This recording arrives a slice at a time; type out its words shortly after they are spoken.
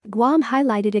Guam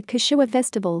highlighted at Kashiwa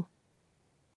Festival.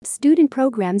 Student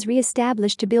programs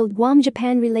re-established to build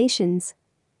Guam-Japan relations.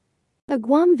 A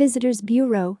Guam Visitors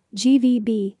Bureau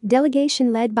 (GVB)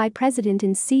 delegation led by President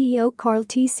and CEO Carl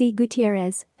T.C.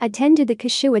 Gutierrez attended the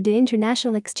Kashiwa de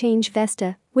International Exchange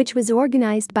Festa, which was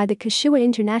organized by the Kashiwa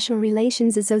International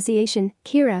Relations Association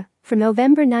 (KIRA) from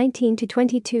November 19 to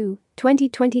 22,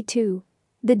 2022.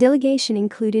 The delegation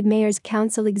included Mayor's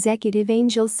Council Executive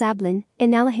Angel Sablan,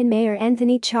 Inalahan Mayor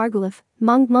Anthony Chargulaf,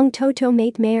 Mong Toto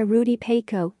Mate Mayor Rudy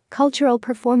Paco, Cultural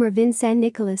Performer Vincent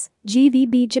Nicholas,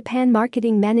 GVB Japan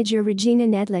Marketing Manager Regina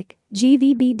Nedlick,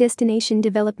 GVB Destination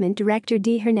Development Director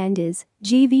D. Hernandez,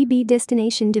 GVB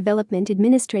Destination Development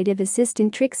Administrative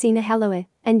Assistant Trixina Haloe,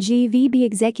 and GVB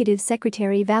Executive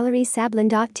Secretary Valerie Sablan.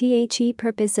 The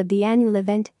purpose of the annual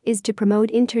event is to promote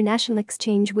international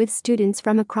exchange with students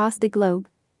from across the globe.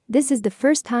 This is the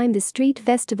first time the street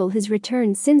festival has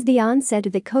returned since the onset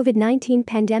of the COVID-19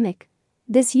 pandemic.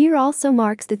 This year also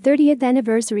marks the 30th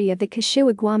anniversary of the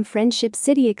Kashiwa Guam Friendship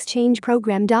City Exchange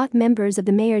Program. Members of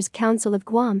the Mayor's Council of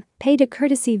Guam paid a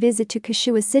courtesy visit to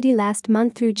Kashiwa City last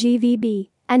month through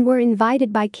GVB and were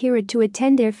invited by KIRA to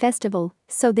attend their festival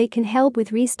so they can help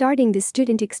with restarting the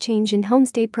student exchange and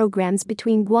homestay programs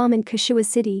between Guam and Kashiwa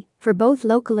City for both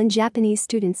local and Japanese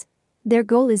students. Their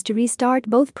goal is to restart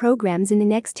both programs in the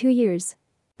next 2 years.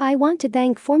 I want to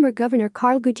thank former Governor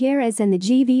Carl Gutierrez and the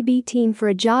GVB team for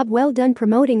a job well done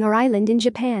promoting our island in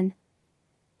Japan.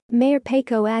 Mayor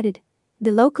Paco added.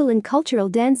 The local and cultural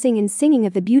dancing and singing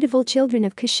of the beautiful children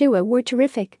of Kashiwa were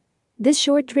terrific. This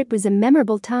short trip was a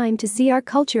memorable time to see our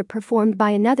culture performed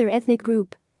by another ethnic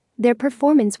group. Their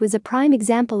performance was a prime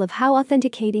example of how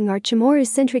authenticating our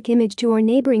Chamorro-centric image to our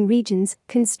neighboring regions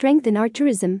can strengthen our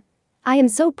tourism. I am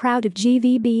so proud of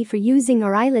GVB for using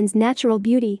our island's natural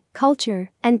beauty,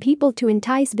 culture, and people to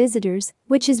entice visitors,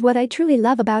 which is what I truly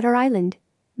love about our island.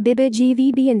 Biba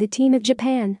GVB and the team of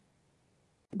Japan.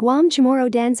 Guam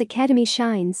Chamorro Dance Academy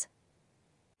shines.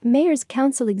 Mayor's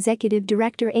Council Executive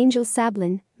Director Angel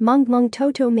Sablan, Mong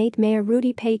Toto Mate Mayor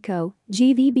Rudy Paco,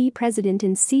 GVB President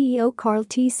and CEO Carl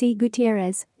T.C.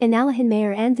 Gutierrez, Inalahan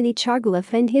Mayor Anthony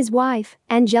Chargulaf and his wife,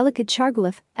 Angelica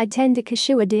Chargulaf, attend the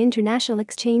Kashiwa de International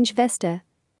Exchange Festa.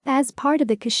 As part of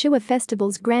the Kashiwa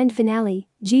Festival's grand finale,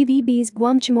 GVB's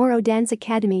Guam Chamorro Dance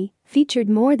Academy featured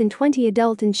more than 20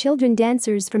 adult and children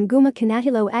dancers from Guma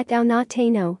Kanahilo at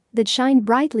Aunatano that shined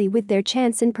brightly with their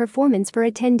chants and performance for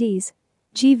attendees.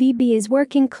 GVB is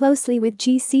working closely with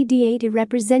GCDA to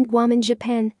represent Guam and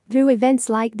Japan through events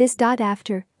like this.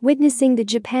 After witnessing the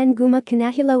Japan Guma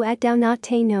Kanahilo at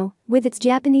Aunatano, with its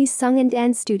Japanese song and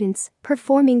dance students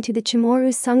performing to the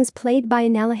Chamorro songs played by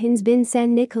Inalahan's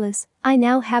Vincent Nicholas, I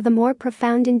now have a more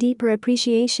profound and deeper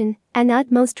appreciation and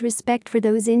utmost respect for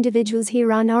those individuals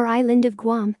here on our island of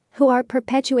Guam who are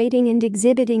perpetuating and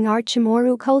exhibiting our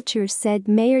Chamorro culture, said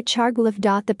Mayor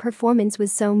Chargulaf. The performance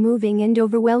was so moving and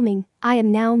overwhelming. I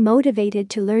am now motivated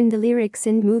to learn the lyrics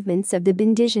and movements of the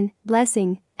bendition,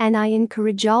 blessing, and I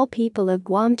encourage all people of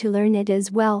Guam to learn it as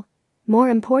well. More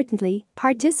importantly,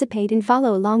 participate and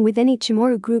follow along with any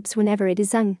Chamorro groups whenever it is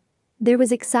sung. There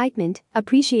was excitement,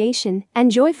 appreciation, and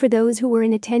joy for those who were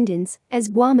in attendance, as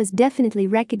Guam is definitely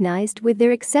recognized with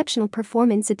their exceptional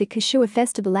performance at the Kashiwa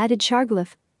Festival, added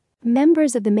Chargulaf.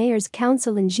 Members of the Mayor's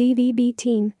Council and GVB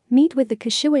team meet with the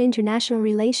Kashiwa International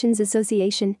Relations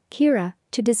Association, KIRA,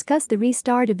 to discuss the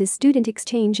restart of the student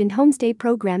exchange and homestay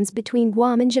programs between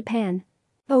Guam and Japan.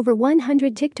 Over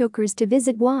 100 TikTokers to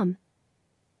visit Guam.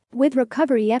 With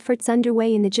recovery efforts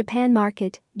underway in the Japan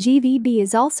market, GVB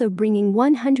is also bringing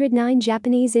 109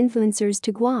 Japanese influencers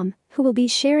to Guam, who will be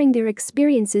sharing their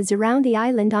experiences around the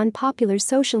island on popular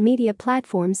social media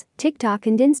platforms, TikTok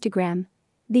and Instagram.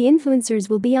 The influencers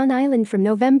will be on island from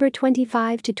November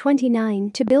 25 to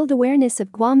 29 to build awareness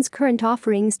of Guam's current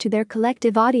offerings to their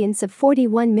collective audience of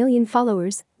 41 million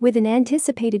followers, with an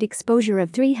anticipated exposure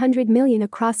of 300 million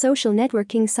across social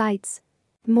networking sites.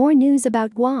 More news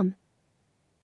about Guam.